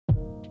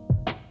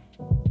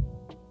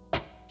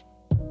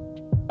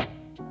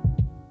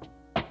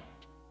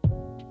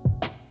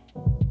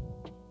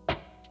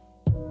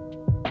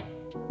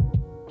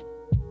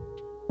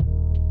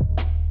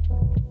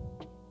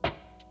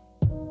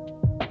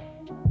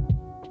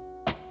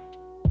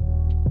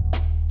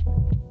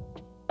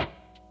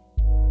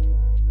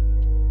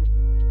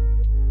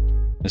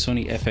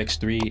Sony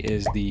FX3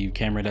 is the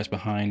camera that's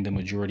behind the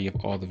majority of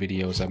all the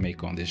videos I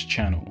make on this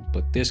channel.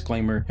 But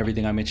disclaimer,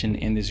 everything I mentioned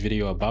in this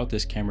video about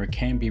this camera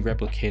can be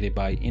replicated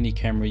by any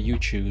camera you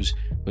choose.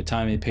 With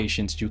time and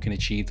patience, you can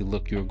achieve the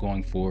look you're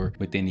going for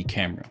with any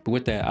camera. But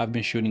with that, I've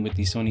been shooting with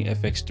the Sony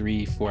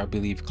FX3 for I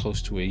believe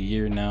close to a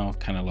year now. I've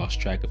kind of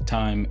lost track of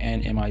time,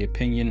 and in my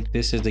opinion,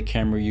 this is the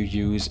camera you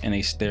use in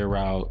a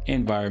sterile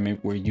environment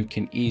where you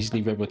can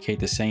easily replicate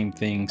the same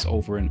things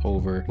over and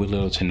over with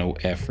little to no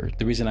effort.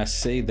 The reason I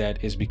say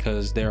that is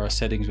because there are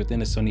settings within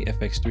the Sony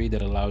FX3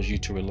 that allows you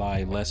to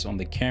rely less on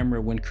the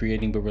camera when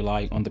creating, but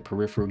rely on the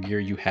peripheral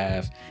gear you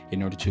have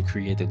in order to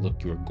create the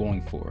look you're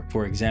going for.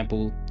 For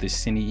example, the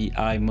Cine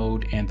EI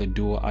mode and the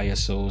dual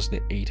ISOs,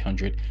 the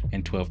 800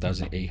 and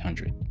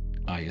 12,800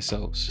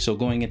 ISOs. So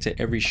going into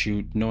every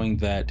shoot, knowing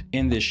that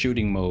in this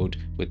shooting mode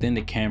within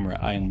the camera,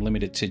 I am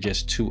limited to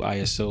just 2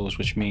 ISOs,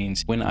 which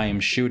means when I am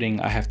shooting,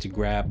 I have to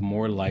grab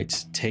more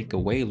lights, take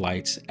away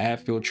lights,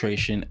 add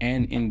filtration,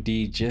 and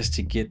indeed just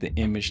to get the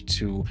image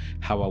to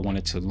how I want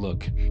it to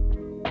look.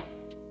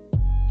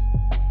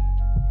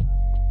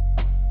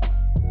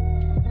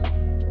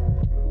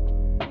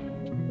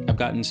 I've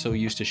gotten so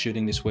used to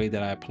shooting this way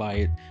that I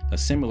apply a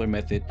similar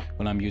method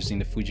when I'm using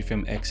the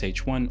Fujifilm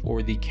X-H1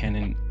 or the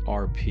Canon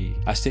RP.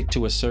 I stick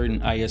to a certain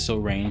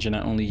ISO range and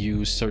I only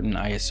use certain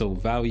ISO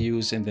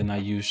values, and then I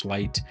use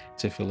light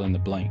to fill in the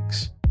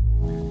blanks.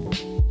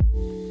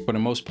 For the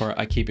most part,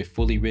 I keep it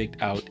fully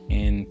rigged out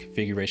in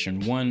configuration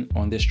 1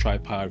 on this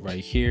tripod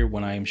right here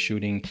when I am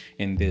shooting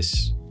in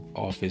this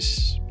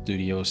office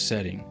studio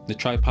setting. The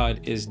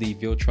tripod is the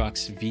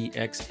Viltrox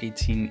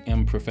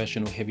VX18M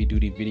professional heavy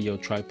duty video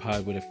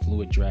tripod with a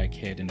fluid drag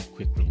head and a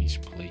quick release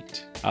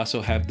plate. I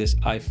also have this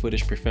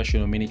iFootage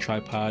professional mini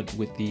tripod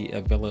with the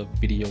Avella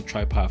video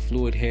tripod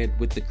fluid head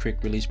with the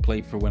quick release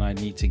plate for when I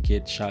need to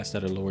get shots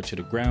that are lower to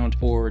the ground,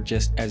 or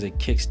just as a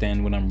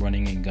kickstand when I'm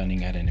running and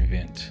gunning at an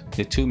event.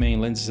 The 2 main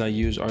lenses I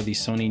use are the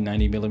Sony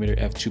 90mm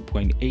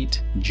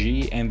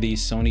f2.8G and the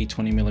Sony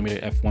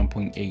 20mm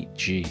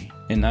f1.8G.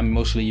 And I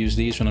mostly use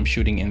these when I'm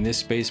shooting in this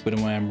space, but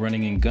when I'm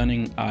running and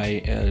gunning,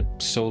 I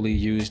solely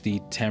use the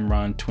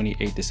Tamron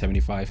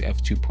 28-75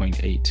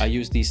 f2.8. I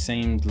use these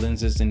same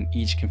lenses in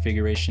each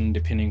configuration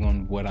depending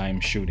on what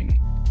I'm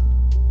shooting.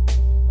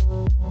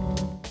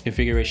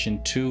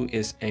 Configuration 2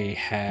 is a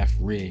half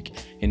rig.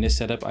 In this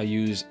setup, I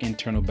use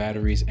internal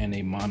batteries and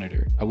a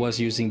monitor. I was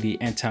using the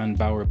Anton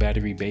Bauer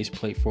battery base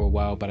plate for a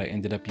while, but I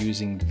ended up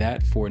using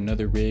that for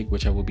another rig,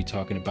 which I will be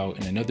talking about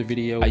in another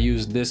video. I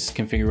use this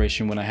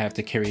configuration when I have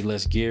to carry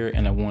less gear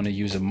and I want to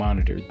use a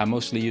monitor. I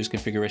mostly use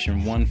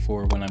configuration 1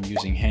 for when I'm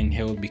using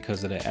handheld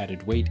because of the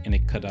added weight, and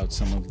it cut out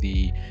some of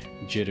the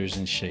jitters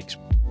and shakes.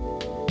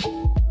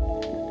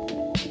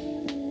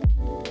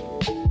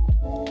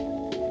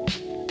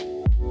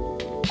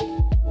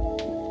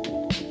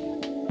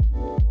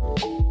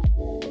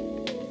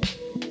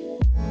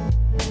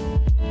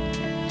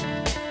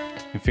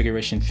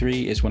 Configuration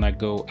 3 is when I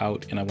go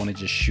out and I want to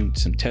just shoot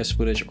some test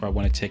footage, or I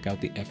want to take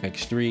out the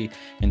FX3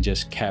 and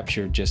just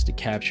capture just to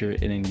capture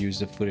and then use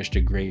the footage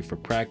to grade for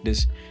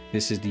practice.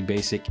 This is the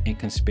basic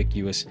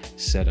inconspicuous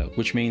setup,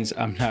 which means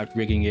I'm not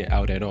rigging it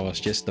out at all.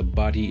 It's just the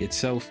body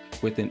itself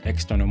with an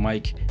external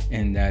mic,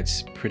 and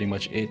that's pretty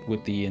much it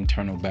with the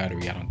internal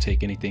battery. I don't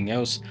take anything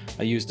else.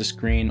 I use the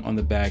screen on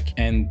the back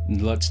and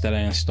LUTs that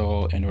I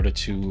install in order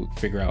to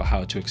figure out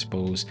how to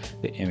expose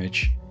the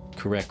image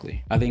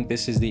correctly. I think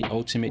this is the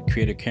ultimate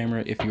creator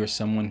camera if you're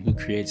someone who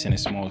creates in a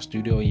small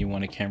studio and you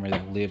want a camera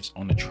that lives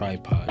on a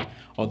tripod.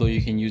 Although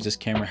you can use this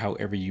camera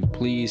however you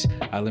please,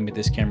 I limit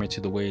this camera to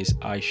the ways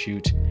I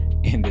shoot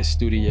in this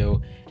studio.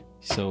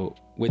 So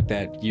with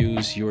that,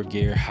 use your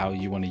gear how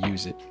you want to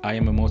use it. I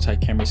am a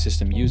multi-camera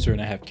system user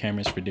and I have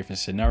cameras for different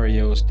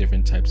scenarios,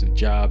 different types of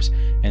jobs,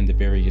 and the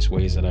various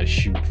ways that I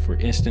shoot. For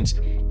instance,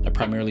 I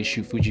primarily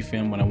shoot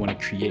Fujifilm when I want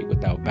to create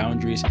without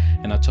boundaries,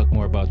 and I'll talk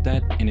more about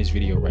that in this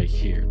video right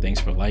here. Thanks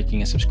for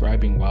liking and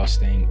subscribing while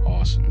staying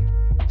awesome.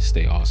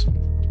 Stay awesome.